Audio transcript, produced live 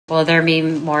Will there be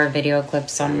more video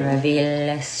clips on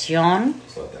Revelation?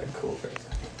 It's not that cool.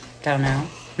 Don't know.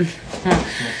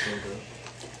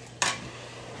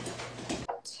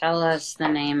 Tell us the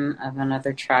name of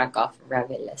another track off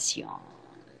Revelation.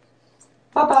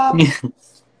 My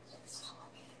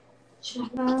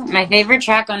favorite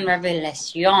track on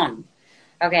Revelation.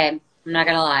 Okay, I'm not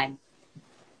gonna lie.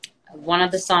 One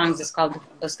of the songs is called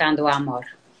Buscando Amor.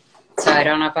 So I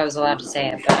don't know if I was allowed to say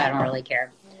it, but I don't really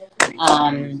care.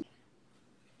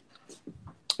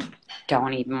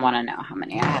 Don't even want to know how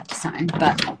many I have to sign,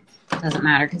 but it doesn't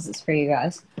matter because it's for you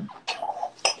guys.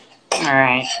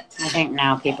 Alright, I think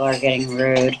now people are getting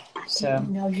rude. So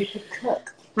No, you could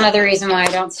cook. Another reason why I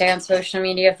don't stay on social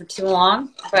media for too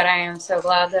long, but I am so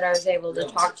glad that I was able to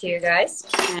talk to you guys.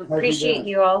 And appreciate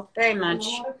you all very much.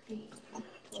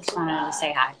 Just wanted to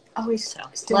say hi. Always so.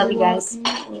 Love you guys.